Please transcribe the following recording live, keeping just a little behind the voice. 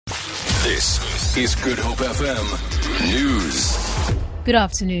This is Good Hope FM News. Good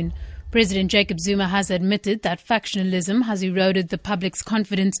afternoon. President Jacob Zuma has admitted that factionalism has eroded the public's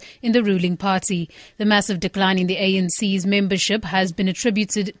confidence in the ruling party. The massive decline in the ANC's membership has been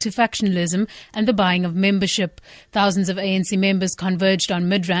attributed to factionalism and the buying of membership. Thousands of ANC members converged on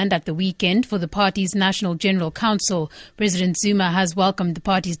Midrand at the weekend for the party's National General Council. President Zuma has welcomed the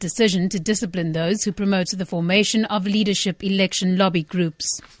party's decision to discipline those who promote the formation of leadership election lobby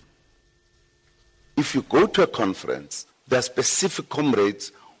groups. If you go to a conference, there are specific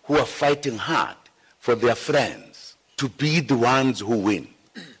comrades who are fighting hard for their friends to be the ones who win.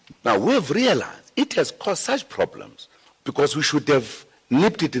 Now, we have realized it has caused such problems because we should have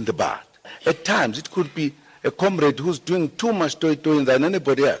nipped it in the bud. At times, it could be a comrade who's doing too much toy-toying than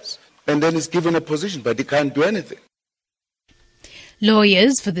anybody else, and then is given a position, but he can't do anything.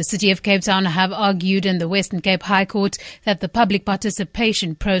 Lawyers for the City of Cape Town have argued in the Western Cape High Court that the public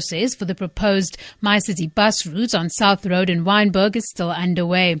participation process for the proposed My City bus route on South Road in Wynberg is still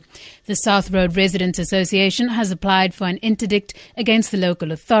underway. The South Road Residents Association has applied for an interdict against the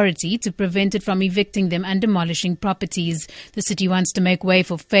local authority to prevent it from evicting them and demolishing properties. The city wants to make way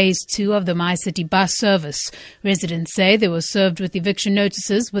for Phase 2 of the My City bus service. Residents say they were served with eviction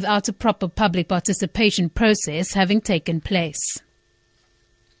notices without a proper public participation process having taken place.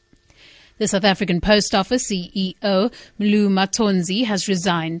 The South African Post Office CEO, Mlu Matonzi, has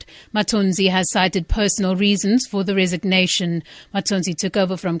resigned. Matonzi has cited personal reasons for the resignation. Matonzi took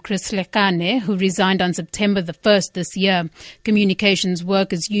over from Chris Lekane, who resigned on September the 1st this year. Communications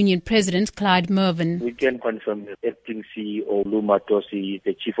Workers Union President Clyde Mervyn. We can confirm that acting CEO Mlu Matonzi,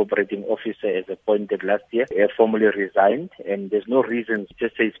 the Chief Operating Officer, as appointed last year, formally resigned, and there's no reasons,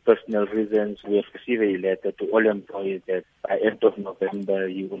 just his personal reasons. We have received a letter to all employees that by end of November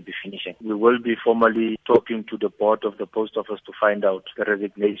he will be finishing. We will be formally talking to the board of the post office to find out the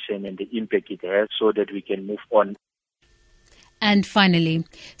resignation and the impact it has so that we can move on. And finally,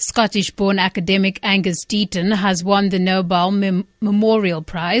 Scottish-born academic Angus Deaton has won the Nobel Memorial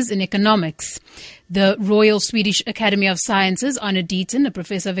Prize in Economics. The Royal Swedish Academy of Sciences honored Deaton, a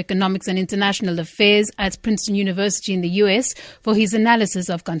professor of economics and international affairs at Princeton University in the US, for his analysis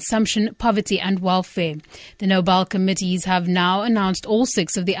of consumption, poverty and welfare. The Nobel committees have now announced all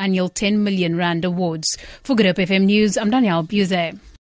 6 of the annual 10 million rand awards. For Good Hope FM News, I'm Danielle Buze.